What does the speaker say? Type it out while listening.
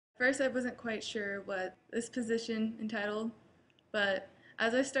first I wasn't quite sure what this position entitled, but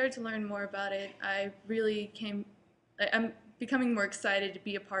as I started to learn more about it, I'm becoming more excited to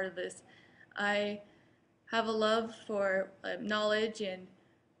be a part of this. I have a love for knowledge and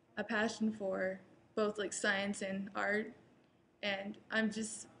a passion for both like science and art, and I'm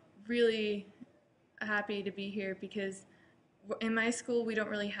just really happy to be here because in my school we don't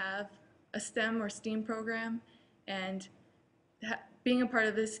really have a STEM or STEAM program, and being a part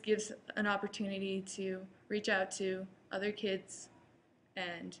of this gives an opportunity to reach out to other kids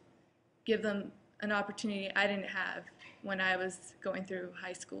and give them an opportunity I didn't have when I was going through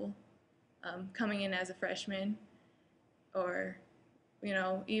high school, coming in as a freshman, or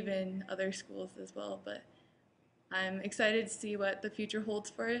even other schools as well. But I'm excited to see what the future holds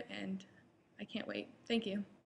for it, and I can't wait. Thank you.